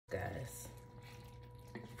guys.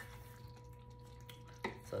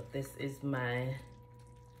 So this is my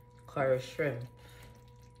curry shrimp.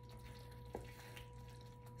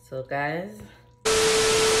 So guys,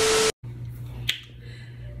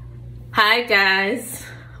 hi guys,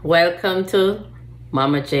 welcome to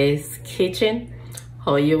Mama J's kitchen.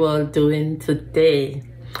 How you all doing today?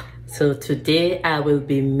 So today I will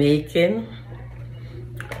be making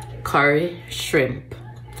curry shrimp.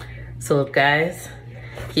 So guys,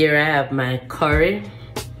 here I have my curry.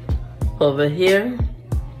 Over here,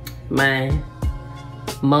 my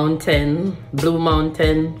Blue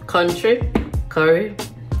Mountain Country curry.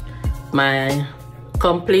 My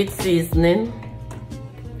complete seasoning.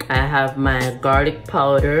 I have my garlic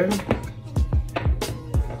powder.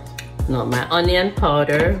 No, my onion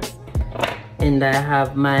powder. And I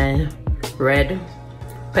have my red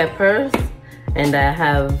peppers. And I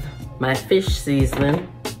have my fish seasoning.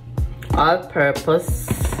 All-purpose.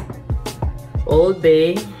 Old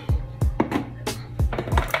Bay.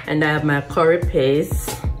 And I have my curry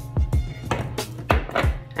paste.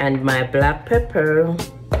 And my black pepper.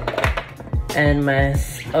 And my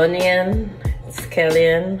onion,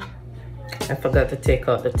 scallion. I forgot to take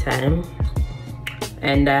out the thyme.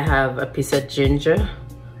 And I have a piece of ginger,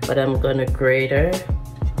 but I'm gonna grate her.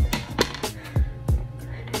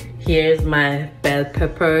 Here's my bell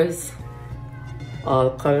peppers, all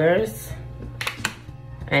colors.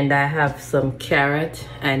 And I have some carrot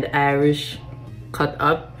and Irish cut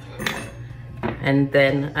up. And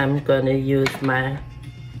then I'm gonna use my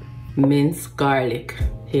minced garlic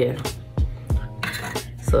here.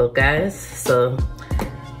 So guys, so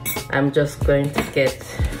I'm just going to get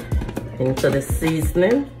into the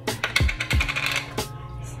seasoning.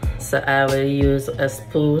 So I will use a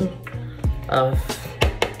spoon of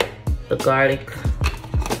the garlic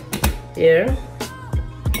here.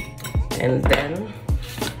 And then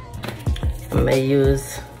I'm gonna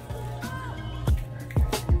use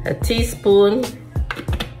a teaspoon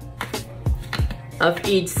of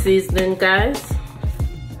each seasoning, guys.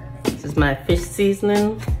 This is my fish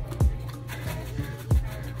seasoning.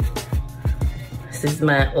 This is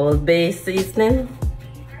my Old Bay seasoning.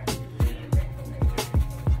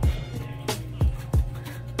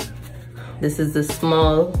 This is the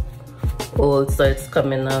small old, so it's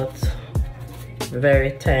coming out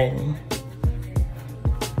very tiny.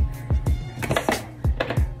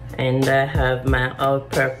 And I have my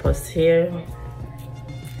all-purpose here.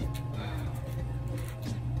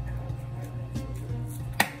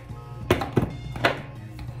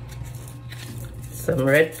 Some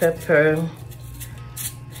red pepper.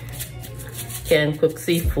 Can't cook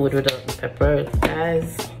seafood without the pepper,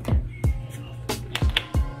 guys.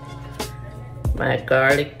 My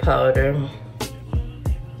garlic powder.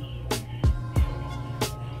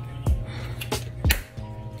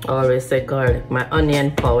 Always say garlic. My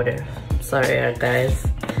onion powder. Sorry guys.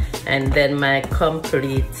 And then my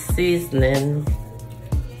complete seasoning.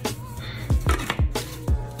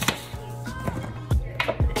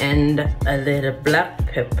 And a little black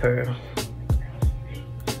pepper.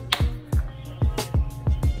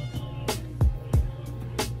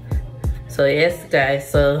 So yes guys,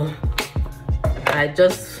 so I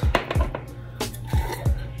just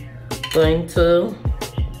going to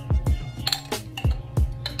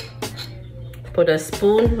put a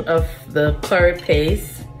spoon of the curry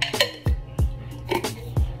paste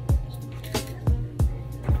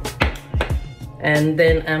and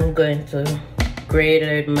then I'm going to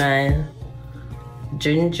grate my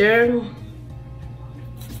ginger.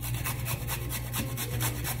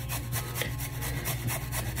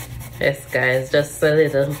 Yes guys, just a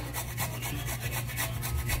little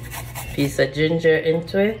piece of ginger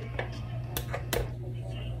into it.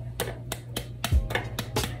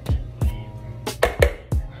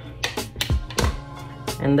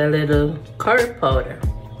 And a little curry powder.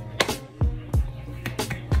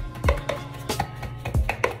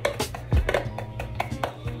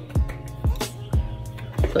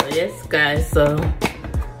 So yes guys, so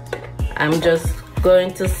I'm just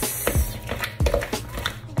going to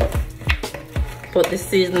put the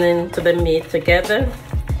seasoning to the meat together.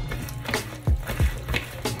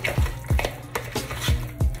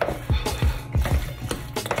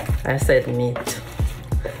 I said meat.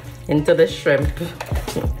 Into the shrimp.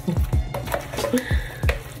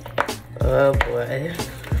 Oh boy.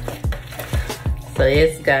 So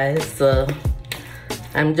yes guys, so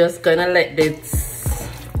I'm just gonna let this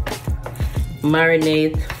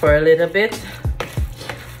marinate for a little bit.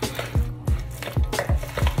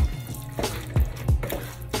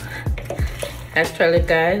 Actually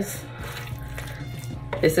guys,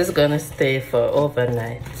 this is gonna stay for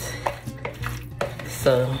overnight.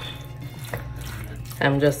 so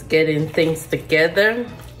I'm just getting things together,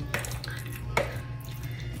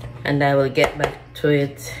 and I will get back to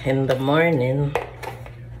it in the morning.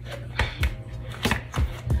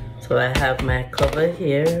 So I have my cover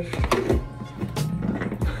here.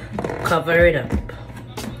 Cover it up.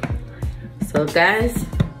 So guys,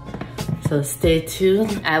 so stay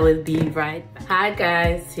tuned. I will be right back. Hi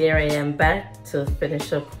guys, here I am back to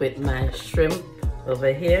finish up with my shrimp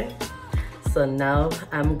over here. So now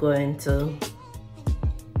I'm going to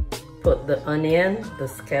put the onion, the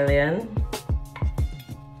scallion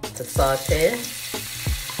to saute.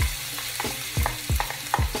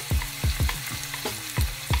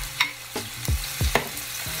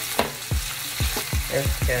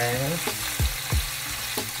 Yes guys.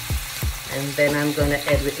 And then I'm gonna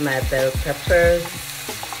add with my bell peppers.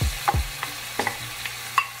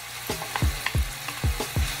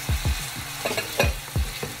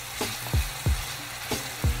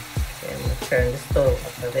 Okay, I'm gonna turn the stove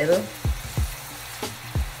up a little.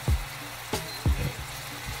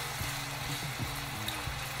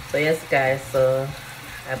 So yes guys, so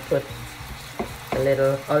I put a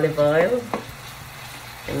little olive oil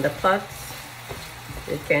in the pot.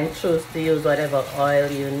 You can choose to use whatever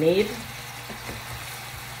oil you need.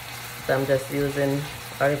 So I'm just using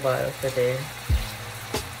olive oil today.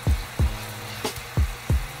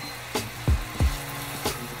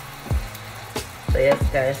 So yes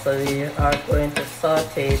guys, so we are going to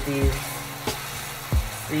saute these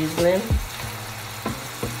seasonings.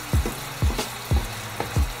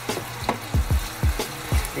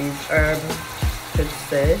 These herbs, should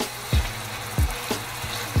say.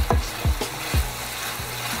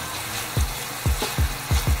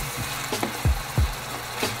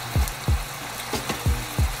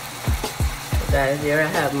 Guys, here I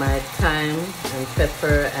have my thyme and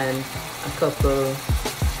pepper and a couple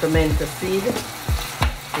pimento seed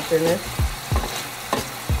in it.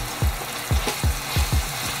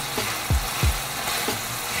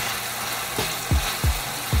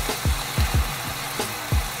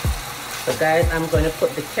 So guys, I'm going to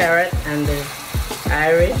put the carrot and the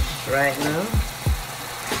Irish right now.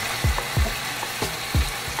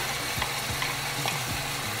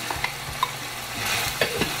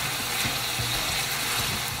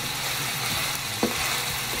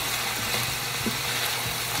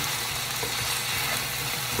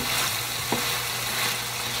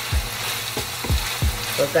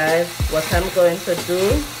 So guys, what I'm going to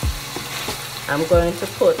do, I'm going to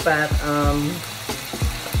put back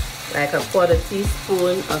like a 1/4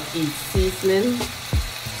 teaspoon of each seasoning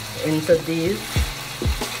into these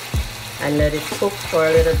and let it cook for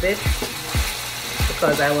a little bit,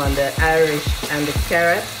 because I want the Irish and the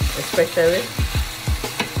carrot especially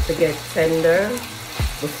to get tender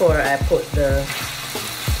before I put the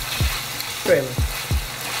shrimp.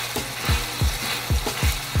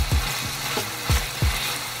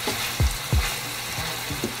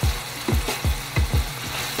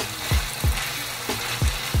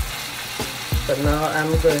 So now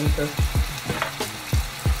I'm going to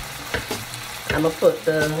put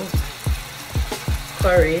the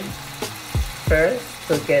curry first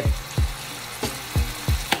to get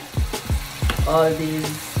all these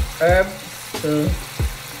herbs to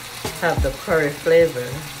have the curry flavor.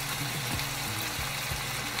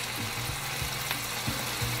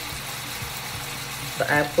 So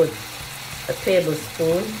I put a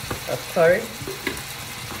tablespoon of curry.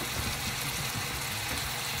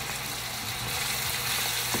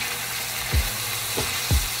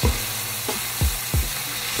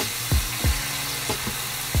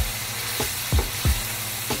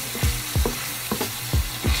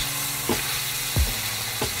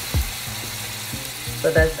 So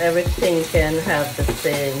that everything can have the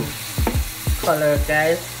same color,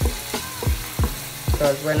 guys.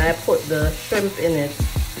 Because when I put the shrimp in it,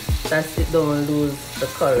 it don't lose the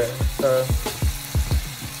color. So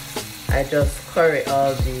I just curry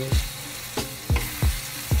all these.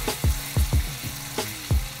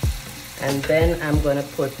 And then I'm gonna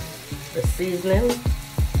put the seasoning.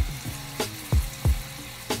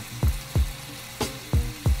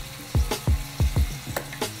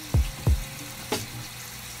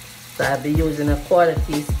 So I'll be using a 1/4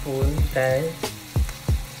 teaspoon, guys.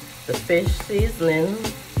 The fish seasoning,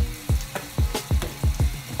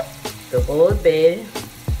 the Old Bay,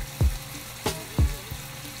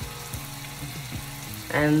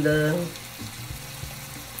 and the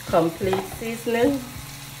complete seasoning.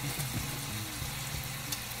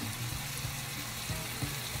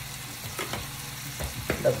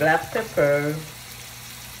 The black pepper,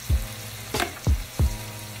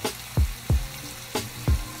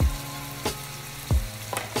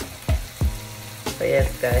 so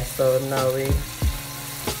yes guys, so now we're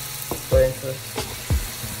going to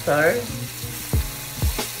stir.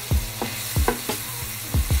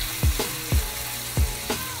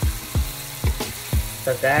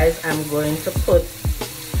 So guys, I'm going to put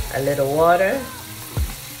a little water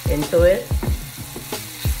into it.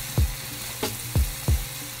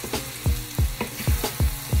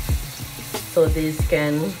 So these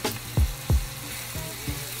can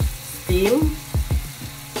steam.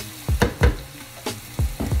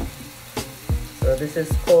 So this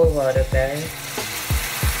is cold water, guys.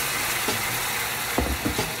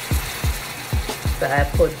 So I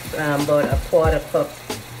put about a quarter cup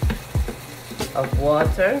of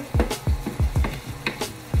water.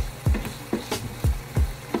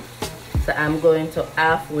 So I'm going to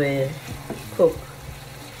halfway cook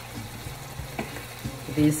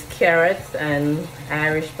these carrots and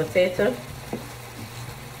Irish potato.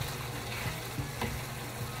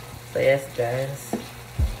 So yes guys,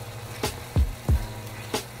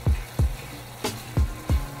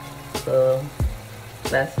 so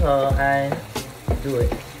that's how I do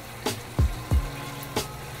it.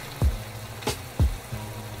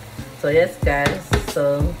 So yes guys,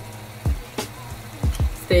 so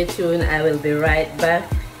stay tuned. I will be right back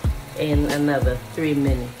in another 3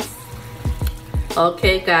 minutes.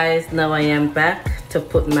 Okay guys, now I am back to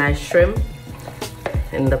put my shrimp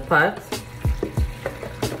in the pot.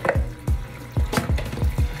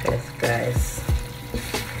 Yes guys,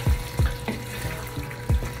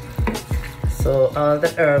 so all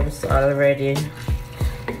the herbs already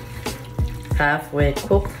halfway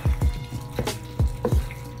cooked.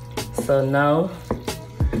 So now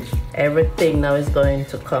everything now is going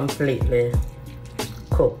to completely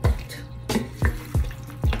cook.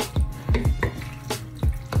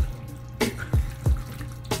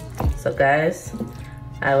 So guys,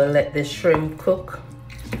 I will let the shrimp cook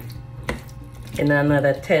in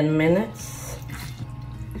another 10 minutes.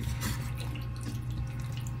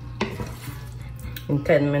 In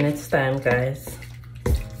 10 minutes time guys,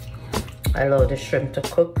 allow the shrimp to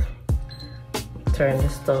cook. Turn the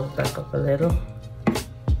stove back up a little.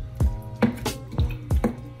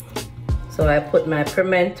 So I put my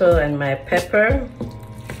pimento and my pepper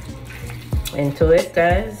into it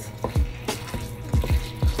guys.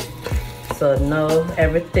 So now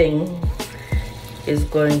everything is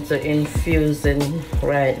going to infuse in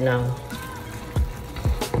right now.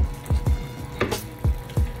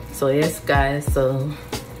 So yes guys, so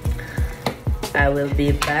I will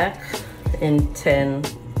be back in 10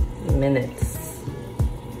 minutes.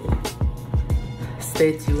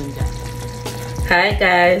 Stay tuned guys. Hi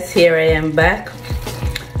guys, here I am back.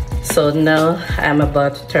 So now I'm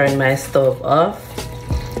about to turn my stove off.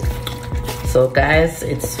 So guys,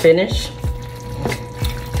 it's finished.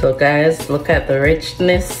 So guys, look at the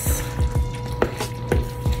richness.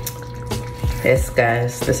 Yes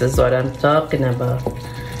guys, this is what I'm talking about.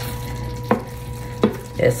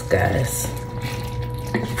 Yes guys.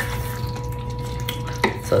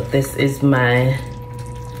 So this is my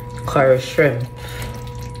curry shrimp.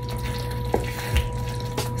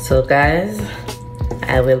 So guys,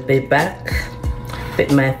 I will be back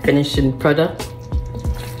with my finishing product.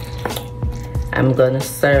 I'm gonna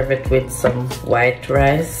serve it with some white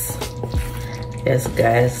rice. Yes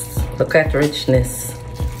guys, look at richness.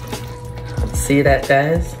 See that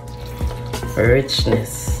guys?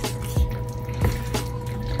 Richness.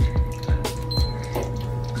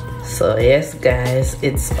 So yes guys,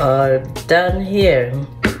 it's all done here.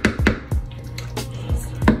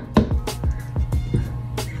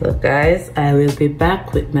 So guys, I will be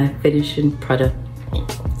back with my finishing product.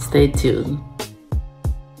 Stay tuned.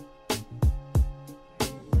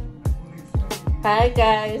 Hi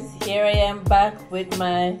guys, here I am back with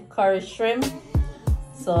my curry shrimp.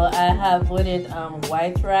 So I have with it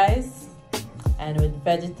white rice and with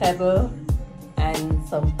vegetable and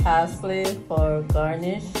some parsley for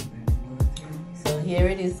garnish. So here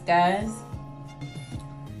it is guys.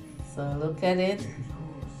 So look at it.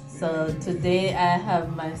 So today I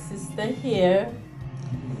have my sister here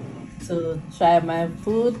to try my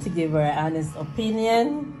food, to give her an honest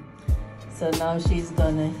opinion. So now she's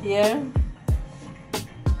gonna hear.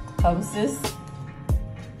 Come sis.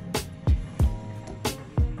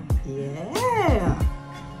 Yeah,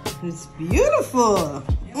 it's beautiful.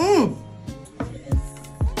 Mm.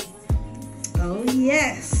 Oh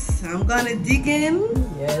yes, I'm gonna dig in.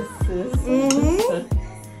 Yes sis.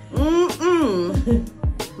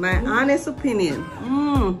 My honest opinion.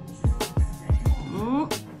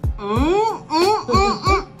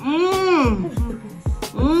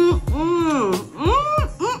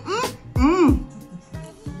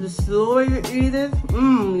 The slower you eat it,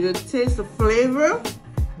 you taste the flavor.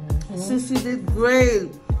 Sissy did great.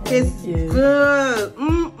 It's good.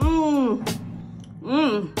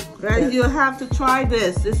 Guys, you have to try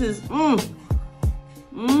this. This is Hear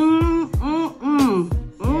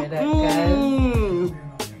that, guys?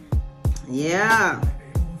 Yeah.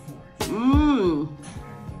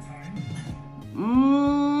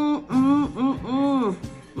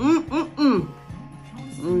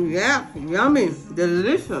 Yeah, yummy,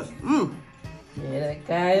 delicious. Hear that,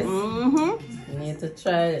 guys? You need to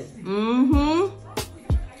try it.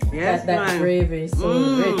 Yes, that gravy is so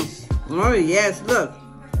rich. Oh yes, look.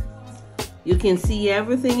 You can see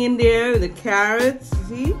everything in there. The carrots,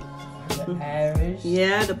 see? The Irish.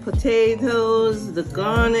 Yeah, the potatoes, the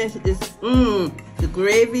garnish is the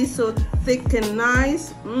gravy so thick and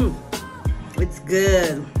nice. It's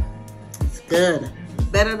good. It's good.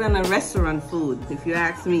 Better than a restaurant food, if you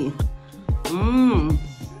ask me.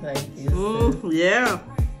 Thank you. Yeah.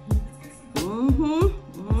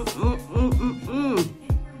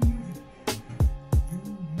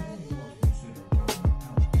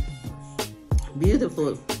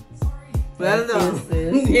 Beautiful. Well done.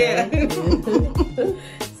 Yeah.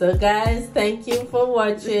 So guys, thank you for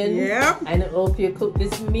watching. Yeah. And I hope you cook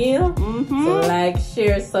this meal. So like,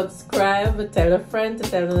 share, subscribe, tell a friend to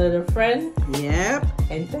tell another friend. Yep.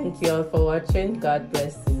 And thank you all for watching. God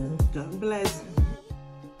bless you. God bless.